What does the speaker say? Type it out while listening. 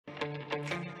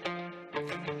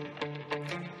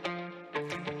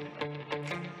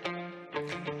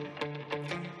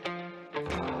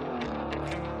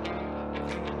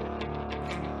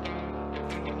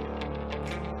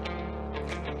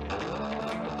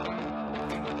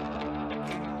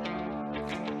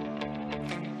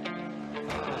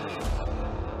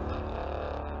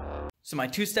So my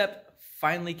two-step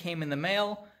finally came in the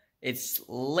mail. It's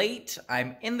late.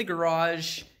 I'm in the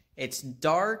garage. It's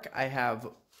dark. I have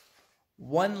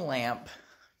one lamp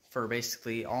for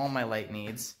basically all my light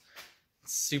needs.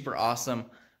 It's super awesome,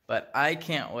 but I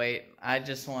can't wait. I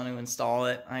just want to install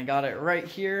it. I got it right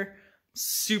here.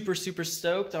 Super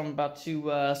stoked. I'm about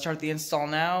to start the install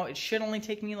now. It should only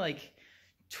take me like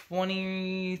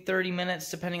 20-30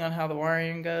 minutes depending on how the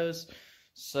wiring goes.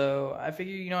 So I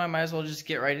figure, you know, I might as well just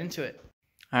get right into it.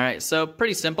 Alright, so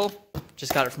pretty simple.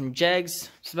 Just got it from Jegs.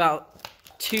 It's about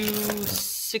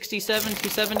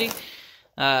 $267,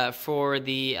 $270 for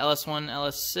the LS1,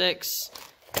 LS6.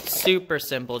 Super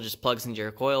simple, just plugs into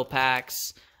your coil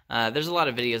packs. There's a lot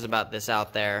of videos about this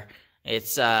out there.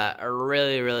 It's a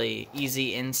really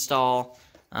easy install,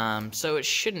 so it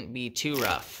shouldn't be too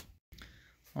rough.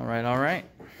 Alright.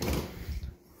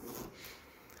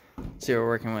 Let's see what we're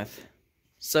working with.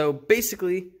 So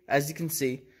basically, as you can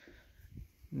see,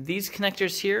 these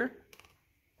connectors here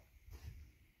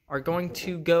are going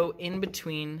to go in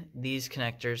between these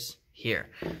connectors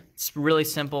here. It's really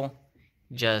simple.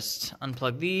 Just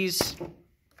unplug these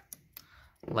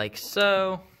like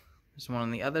so. There's one on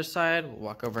the other side. We'll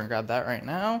walk over and grab that right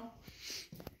now.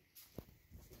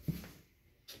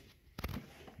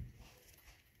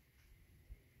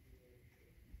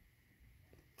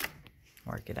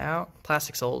 Work it out.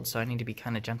 Plastic's old, so I need to be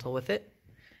kind of gentle with it.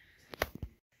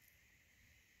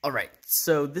 Alright,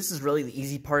 so this is really the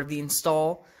easy part of the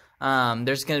install.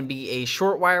 There's going to be a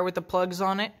short wire with the plugs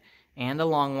on it and a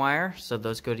long wire, so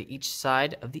those go to each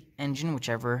side of the engine,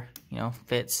 whichever, you know,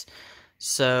 fits.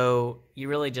 So you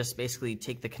really just basically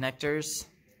take the connectors,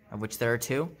 of which there are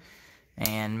two,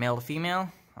 and male to female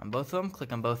on both of them, click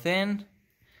them both in, and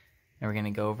we're going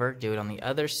to go over, do it on the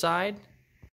other side,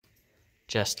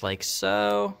 just like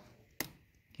so.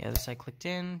 The other side clicked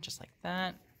in, just like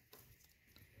that.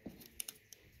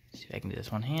 See if I can do this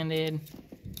one-handed.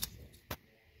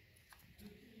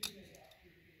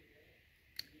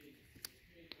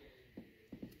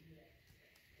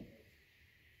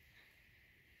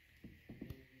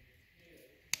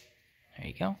 There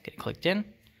you go, get it clicked in.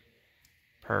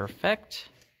 Perfect.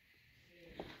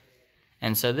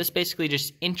 And so this basically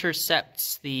just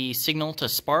intercepts the signal to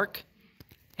spark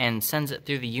and sends it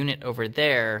through the unit over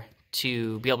there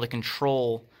to be able to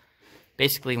control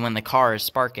basically when the car is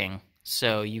sparking.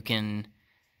 So you can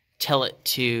tell it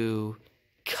to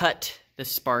cut the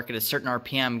spark at a certain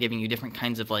RPM, giving you different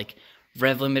kinds of like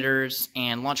rev limiters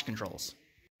and launch controls.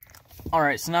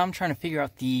 Alright, so now I'm trying to figure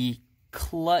out the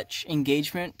clutch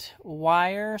engagement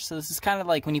wire. So this is kind of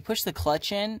like when you push the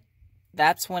clutch in,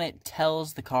 that's when it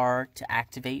tells the car to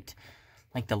activate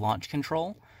like the launch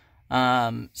control.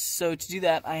 So to do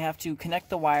that, I have to connect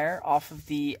the wire off of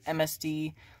the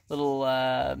MSD little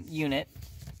unit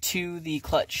to the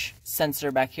clutch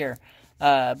sensor back here.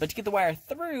 But to get the wire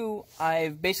through,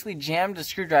 I've basically jammed a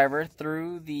screwdriver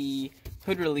through the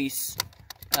hood release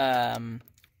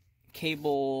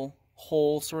cable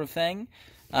hole sort of thing,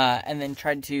 and then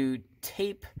tried to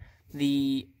tape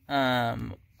the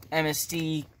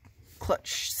MSD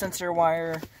clutch sensor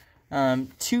wire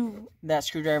to that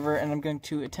screwdriver, and I'm going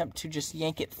to attempt to just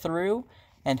yank it through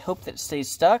and hope that it stays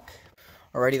stuck.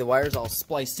 Alrighty, the wire's all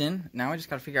spliced in. Now I just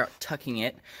gotta figure out tucking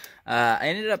it. I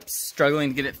ended up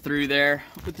struggling to get it through there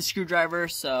with the screwdriver,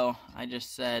 so I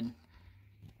just said,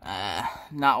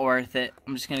 not worth it.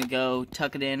 I'm just gonna go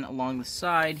tuck it in along the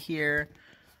side here,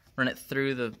 run it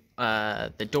through the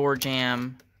door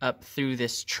jamb, up through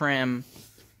this trim,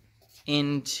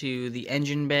 into the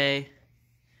engine bay,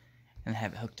 and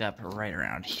have it hooked up right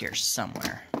around here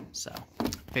somewhere. So,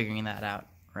 figuring that out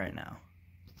right now.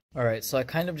 Alright, so I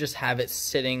kind of just have it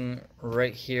sitting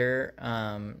right here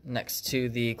next to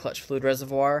the clutch fluid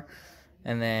reservoir,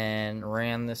 and then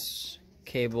ran this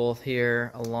cable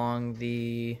here along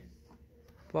the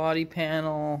body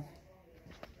panel,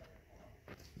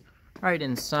 right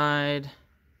inside,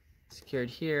 secured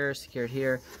here, secured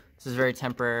here. This is very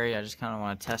temporary, I just kind of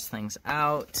want to test things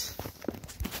out.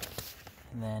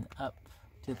 And then up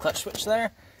to the clutch switch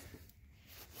there.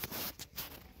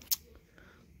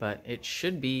 But it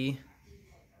should be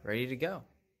ready to go.